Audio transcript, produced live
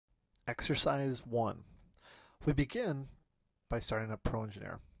Exercise 1. We begin by starting up Pro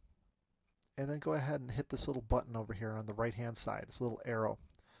Engineer. And then go ahead and hit this little button over here on the right hand side, this little arrow.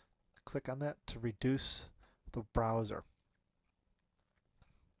 Click on that to reduce the browser.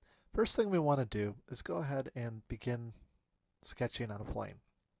 First thing we want to do is go ahead and begin sketching on a plane.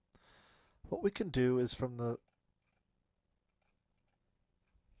 What we can do is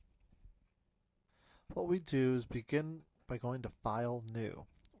begin by going to File, New,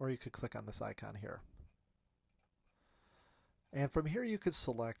 or you could click on this icon here. And from here you could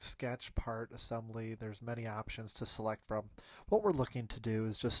select Sketch, Part, Assembly. There's many options to select from. What we're looking to do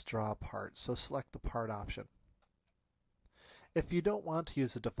is just draw a part, so select the Part option. If you don't want to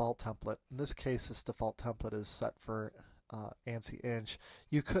use a default template, in this case this default template is set for ANSI inch,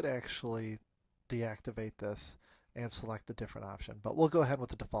 you could actually deactivate this and select a different option, but we'll go ahead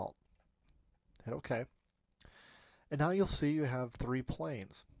with the default. Hit OK. And now you'll see you have three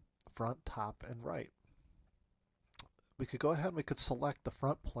planes, front, top, and right. We could go ahead and we could select the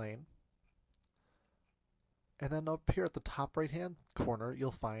front plane, and then up here at the top right hand corner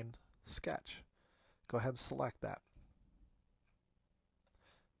you'll find Sketch. Go ahead and select that.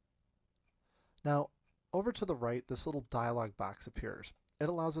 Now over to the right this little dialog box appears. It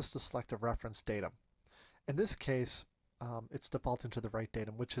allows us to select a reference datum. In this case it's defaulting to the right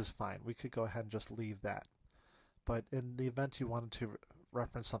datum, which is fine. We could go ahead and just leave that. But in the event you wanted to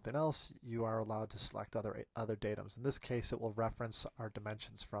reference something else, you are allowed to select other datums. In this case, it will reference our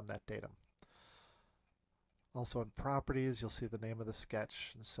dimensions from that datum. Also in properties, you'll see the name of the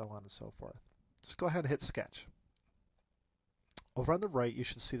sketch and so on and so forth. Just go ahead and hit Sketch. Over on the right, you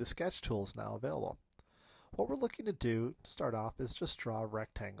should see the sketch tools now available. What we're looking to do to start off is just draw a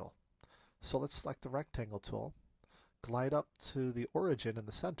rectangle. So let's select the rectangle tool, glide up to the origin in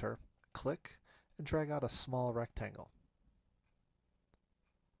the center, click, and drag out a small rectangle.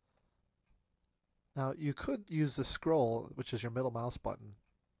 Now you could use the scroll, which is your middle mouse button.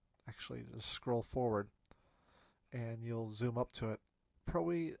 Actually, just scroll forward and you'll zoom up to it. Pro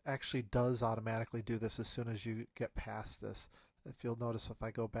actually does automatically do this as soon as you get past this. If you'll notice, if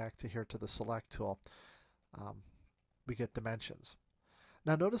I go back to here to the select tool, we get dimensions.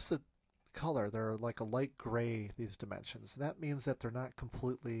 Now notice the color, they're like a light gray, these dimensions. That means that they're not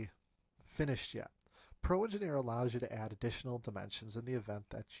completely finished yet. Pro Engineer allows you to add additional dimensions in the event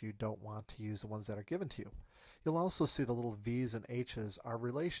that you don't want to use the ones that are given to you. You'll also see the little V's and H's are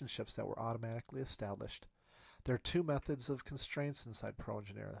relationships that were automatically established. There are two methods of constraints inside Pro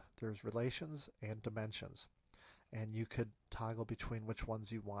Engineer. There's relations and dimensions. And you could toggle between which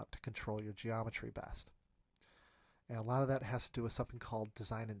ones you want to control your geometry best. And a lot of that has to do with something called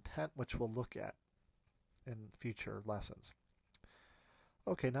design intent, which we'll look at in future lessons.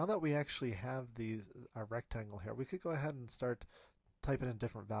 Okay, now that we actually have our rectangle here, we could go ahead and start typing in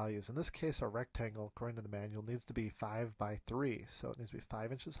different values. In this case, our rectangle, according to the manual, needs to be 5 by 3, so it needs to be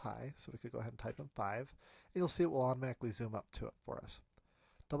 5 inches high. So we could go ahead and type in 5, and you'll see it will automatically zoom up to it for us.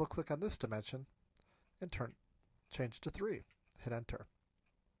 Double click on this dimension and change it to 3. Hit enter.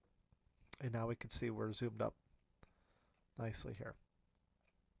 And now we can see we're zoomed up nicely here.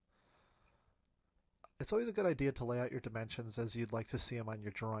 It's always a good idea to lay out your dimensions as you'd like to see them on your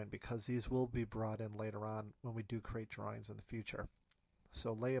drawing, because these will be brought in later on when we do create drawings in the future.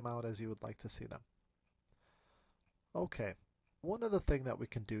 So lay them out as you would like to see them. Okay, one other thing that we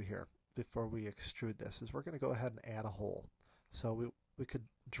can do here before we extrude this is we're going to go ahead and add a hole. So we could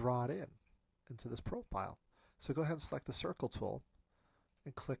draw it into this profile. So go ahead and select the circle tool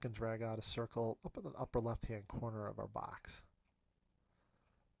and click and drag out a circle up in the upper left hand corner of our box.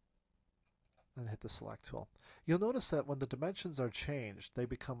 And hit the select tool. You'll notice that when the dimensions are changed, they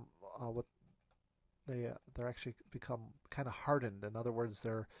become they're actually become kind of hardened. In other words,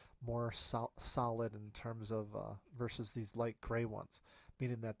 they're more solid in terms of versus these light gray ones,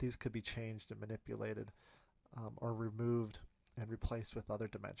 meaning that these could be changed and manipulated or removed and replaced with other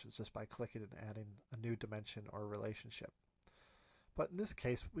dimensions just by clicking and adding a new dimension or relationship. But in this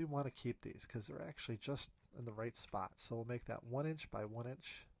case, we want to keep these because they're actually just in the right spot. So we'll make that 1 inch by 1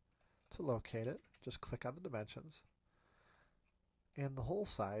 inch. To locate it, just click on the dimensions, and the hole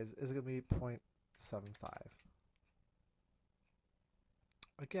size is going to be 0.75.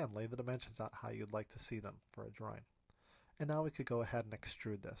 Again, lay the dimensions out how you'd like to see them for a drawing. And now we could go ahead and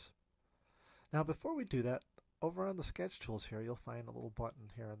extrude this. Now before we do that, over on the sketch tools here, you'll find a little button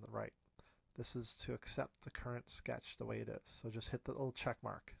here on the right. This is to accept the current sketch the way it is. So just hit the little check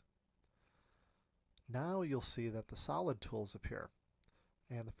mark. Now you'll see that the solid tools appear.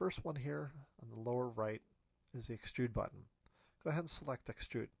 And the first one here on the lower right is the Extrude button. Go ahead and select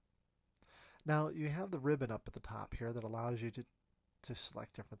Extrude. Now you have the ribbon up at the top here that allows you to to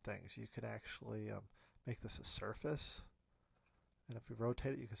select different things. You could actually make this a surface, and if we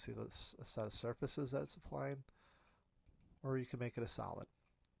rotate it, you can see this a set of surfaces that it's applying, or you can make it a solid.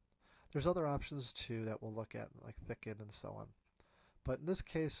 There's other options too that we'll look at, like thicken and so on. But in this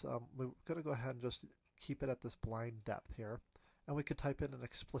case, we're going to go ahead and just keep it at this blind depth here, and we could type in an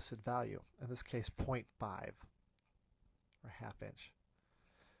explicit value, in this case 0.5 or ½ inch.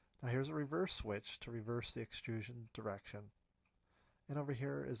 Now here's a reverse switch to reverse the extrusion direction, and over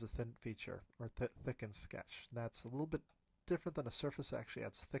here is the thin feature or thicken sketch. And that's a little bit different than a surface. It actually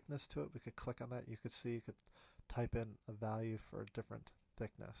adds thickness to it. We could click on that. You could see you could type in a value for a different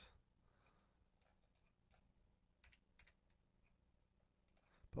thickness.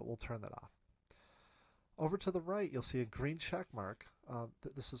 But we'll turn that off. Over to the right, you'll see a green check mark.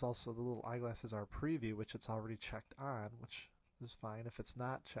 This is also the little eyeglasses are preview, which it's already checked on, which is fine. If it's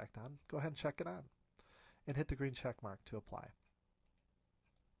not checked on, go ahead and check it on and hit the green check mark to apply.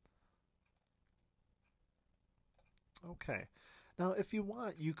 Okay, now if you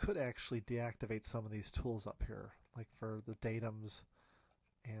want, you could actually deactivate some of these tools up here, like for the datums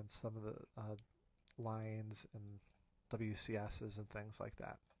and some of the lines and WCSs and things like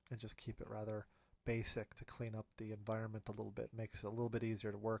that, and just keep it rather basic to clean up the environment a little bit, makes it a little bit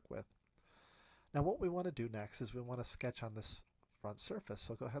easier to work with. Now what we want to do next is we want to sketch on this front surface.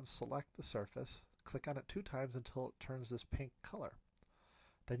 So go ahead and select the surface, click on it 2 times until it turns this pink color.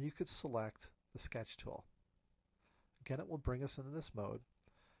 Then you could select the sketch tool. Again, it will bring us into this mode,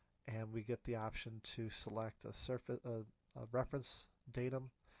 and we get the option to select a surface, a reference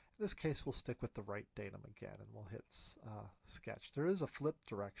datum. In this case, we'll stick with the right datum again, and we'll hit sketch. There is a flip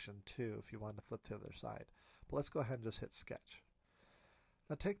direction too if you want to flip to the other side, but let's go ahead and just hit sketch.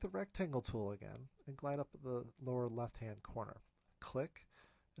 Now take the rectangle tool again and glide up the lower left hand corner. Click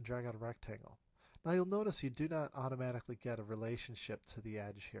and drag out a rectangle. Now you'll notice you do not automatically get a relationship to the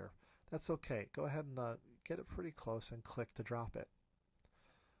edge here. That's okay. Go ahead and get it pretty close and click to drop it.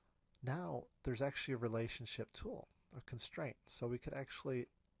 Now there's actually a relationship tool, a constraint. So we could actually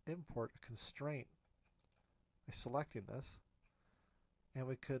import a constraint by selecting this, and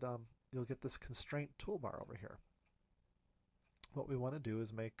we could you'll get this constraint toolbar over here. What we want to do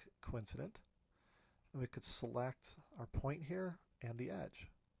is make coincident, and we could select our point here and the edge,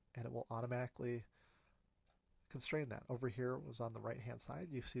 and it will automatically constrain that. Over here was on the right hand side.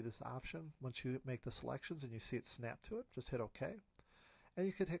 You see this option. Once you make the selections and you see it snap to it, just hit OK, and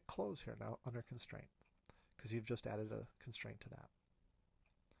you could hit close here now under constraint, because you've just added a constraint to that.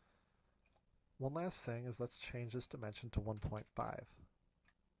 One last thing is let's change this dimension to 1.5,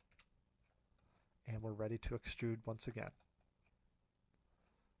 and we're ready to extrude once again.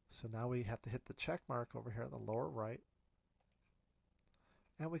 So now we have to hit the check mark over here in the lower right,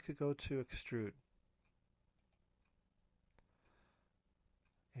 and we could go to extrude,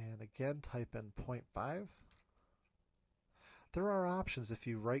 and again type in 0.5. There are options if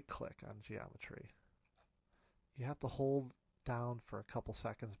you right click on geometry. You have to hold down for a couple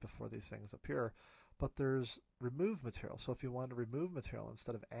seconds before these things appear, but there's remove material. So if you want to remove material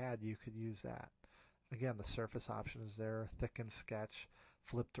instead of add, you could use that. Again, the surface option is there, thicken sketch,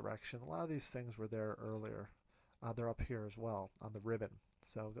 flip direction. A lot of these things were there earlier. They're up here as well on the ribbon.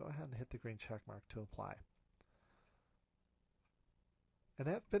 So go ahead and hit the green check mark to apply. And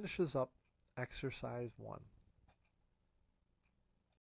that finishes up exercise 1.